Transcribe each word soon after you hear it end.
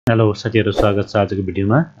Hello साथीहरु, स्वागत छ आजको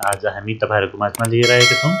भिडियोमा। आज हामी तपाईहरुको माझमा लिएर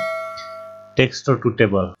आएका छौं टेक्स्ट टु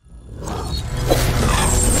टेबल।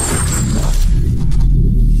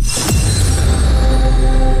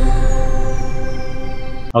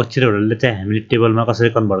 अक्षरहरुले चाहिँ हामीले टेबलमा कसरी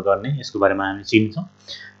कन्भर्ट गर्ने यसको बारेमा हामी सिक्छौं।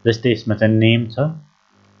 जस्तै यसमा चाहिँ नेम छ,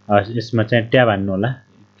 यसमा चाहिँ ट्याब हान्नु होला,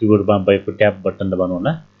 किबोर्डमा भएको ट्याब बटन दबाउनु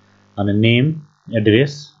होला, अनि नेम,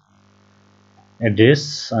 एड्रेस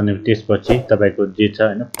अनि त्यसपछि तपाईको जे छ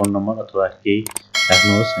हैन, फोन नम्बर अथवा केही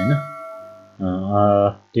राख्नुहोस् हैन।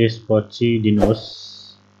 त्यसपछि दिनुहोस्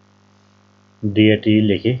डेट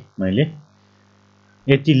लेखे मैले।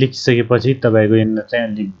 यति लेखिसकेपछि तपाईको यहाँ चाहिँ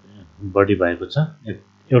अलि बढी भएको छ,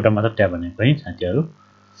 एउटा मात्र ट्याब भनेको है साथीहरु।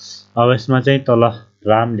 अब यसमा चाहिँ तल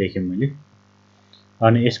राम लेखे मैले,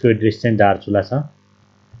 अनि यसको एड्रेस चाहिँ दार्चुला छ,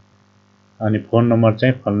 अनि फोन नम्बर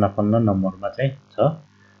चाहिँ फल्ना फल्ना नम्बरमा चाहिँ छ,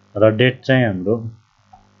 र डेट चाहिँ हाम्रो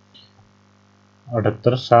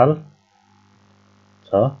 78 साल छ।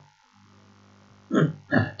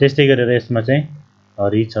 त्यस्तै गरेर यसमा चाहिँ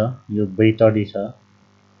हरि छ, यो बैतडी छ,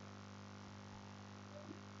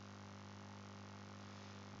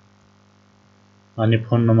 अनि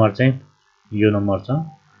फोन नम्बर चाहिँ यो नम्बर छ।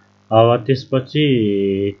 अब त्यसपछि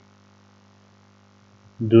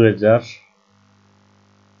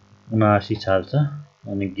 2079 साल छ,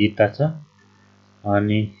 अनि गीता छ,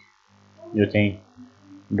 अनि यो चाहिँ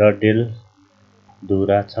डडेल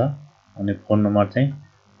धुरा छ, अनि फोन नम्बर चाहिँ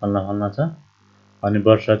फल्ना फल्ना छ, अनि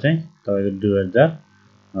वर्ष चाहिँ तपाईको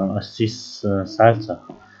 2080 साल छ।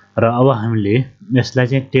 र अब हामीले यसलाई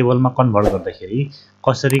चाहिँ टेबलमा कन्भर्ट गर्दाखेरि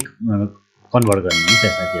कसरी कन्भर्ट गर्ने नि त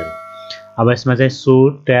साथीहरु। अब यसमा चाहिँ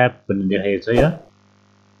सो ट्याब भन्ने देखाएको छ, यो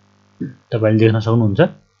तपाईले देख्न सक्नुहुन्छ।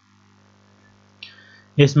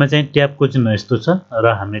 यसमा चाहिँ ट्याबको चिन्ह यस्तो छ, र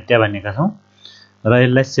हामीले ट्याब हानेका छौं, र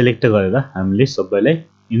यसलाई सिलेक्ट गरेर हामीले सबैलाई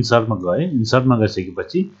इन्सर्टमा गए। इन्सर्टमा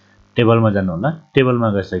गइसकेपछि टेबलमा जानु होला।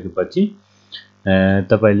 टेबलमा गइसकेपछि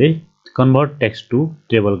तपाईले कन्भर्ट टेक्स्ट टु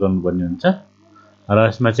टेबल गर्नुपर्ने हुन्छ, र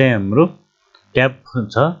यसमा चाहिँ हाम्रो ट्याब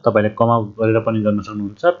छ, तपाईले कमा गरेर पनि गर्न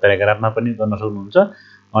सक्नुहुन्छ, प्याराग्राफमा पनि गर्न सक्नुहुन्छ।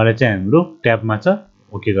 अहिले चाहिँ हाम्रो ट्याबमा छ,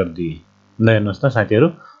 ओके गर्दिए। ल हेर्नुस् त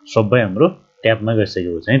साथीहरु, सबै हाम्रो ट्याबमा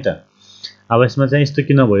गइसकेको छ है त। अब यसमा चाहिँ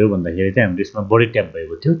यस्तो किन भयो भन्दाखेरि चाहिँ हाम्रो यसमा बढी ट्याब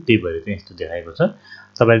भएको थियो, त्यही भएर चाहिँ यस्तो देखाएको छ।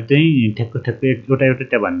 तपाईले चाहिँ ठ्याक्क एउटा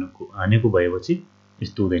ट्याब हानेको भएपछि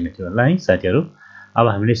यस्तो हुँदैन थियो होला है साथीहरु। अब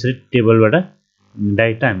हामीले यसरी टेबलबाट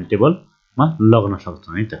डाइरेक्ट हामी टेबलमा लग्न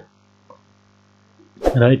सक्छौं है त।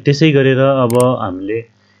 र त्यसै गरेर अब हामीले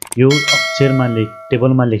यो अक्षरमा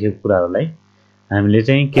टेबलमा लेखेको कुराहरुलाई हामीले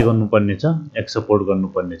चाहिँ के गर्नुपर्ने छ, एक्सपोर्ट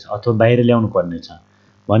गर्नुपर्ने छ अथवा बाहिर ल्याउनु पर्ने छ।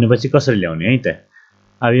 भनेपछि कसरी ल्याउने है त।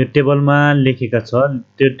 अब यो टेबलमा लेखेका छ,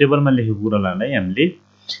 त्यो टेबलमा लेखेको कुरालाई हामीले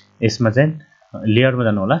यसमा चाहिँ लेयरमा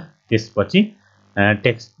जानु होला। त्यसपछि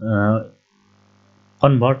टेक्स्ट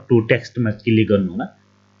कन्भर्ट टु टेक्स्टमा क्लिक गर्नु होला।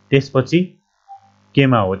 त्यसपछि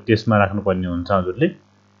केमा हो त्यसमा राख्नुपर्ने हुन्छ हजुरले,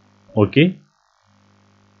 ओके।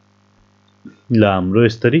 ल हाम्रो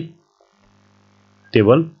यसरी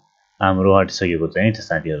टेबल हाम्रो हटिसकेको छ है त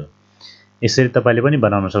साथीहरु। यसरी तपाईले पनि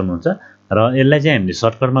बनाउन सक्नुहुन्छ। र यसलाई चाहिँ हामीले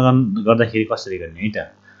सर्टकटमा गर्दाखेरि कसरी गर्ने है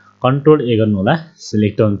त। कन्ट्रोल ए गर्नु होला,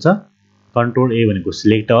 सिलेक्ट हुन्छ। कन्ट्रोल ए भनेको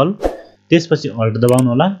सिलेक्ट अल। त्यसपछि अल्ट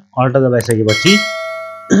दबाउनु होला। अल्ट दबाइसकेपछि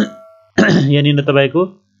यहाँनिर तपाईको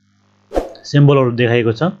सिम्बलहरु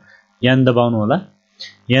देखाएको छ, यान दबाउनु होला।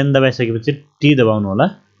 यान दबाइसकेपछि टी दबाउनु होला,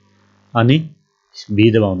 अनि भी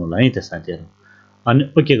दबाउनु होला है त साथीहरु,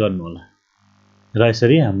 अनि ओके गर्नु होला। र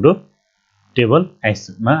यसरी हाम्रो टेबल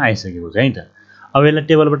मा आइसकेको छ है त। अब यसलाई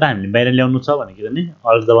टेबलबाट हामीले बाहिर ल्याउनु छ भने के गर्ने,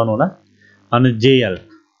 अल्ट दबाउनु होला, अनि जेएल,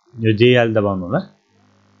 यो जेएल दबाउनु होला।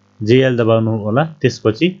 जेएल दबाउनु होला।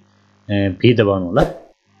 त्यसपछि भी दबाउनु होला,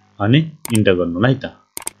 अनि इन्टर गर्नु होला है त।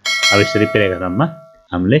 अब यसरी प्याराग्राफमा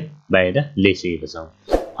हामीले बाहिर ल्याइसकेका छौं।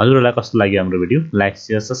 हजुरहरुलाई कस्तो लाग्यो हाम्रो भिडियो, लाइक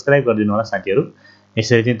शेयर सब्स्क्राइब गरिदिनु होला साथीहरु।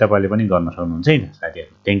 यसरी चाहिँ तपाईले पनि गर्न सक्नुहुन्छ है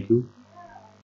साथीहरु। Thank you.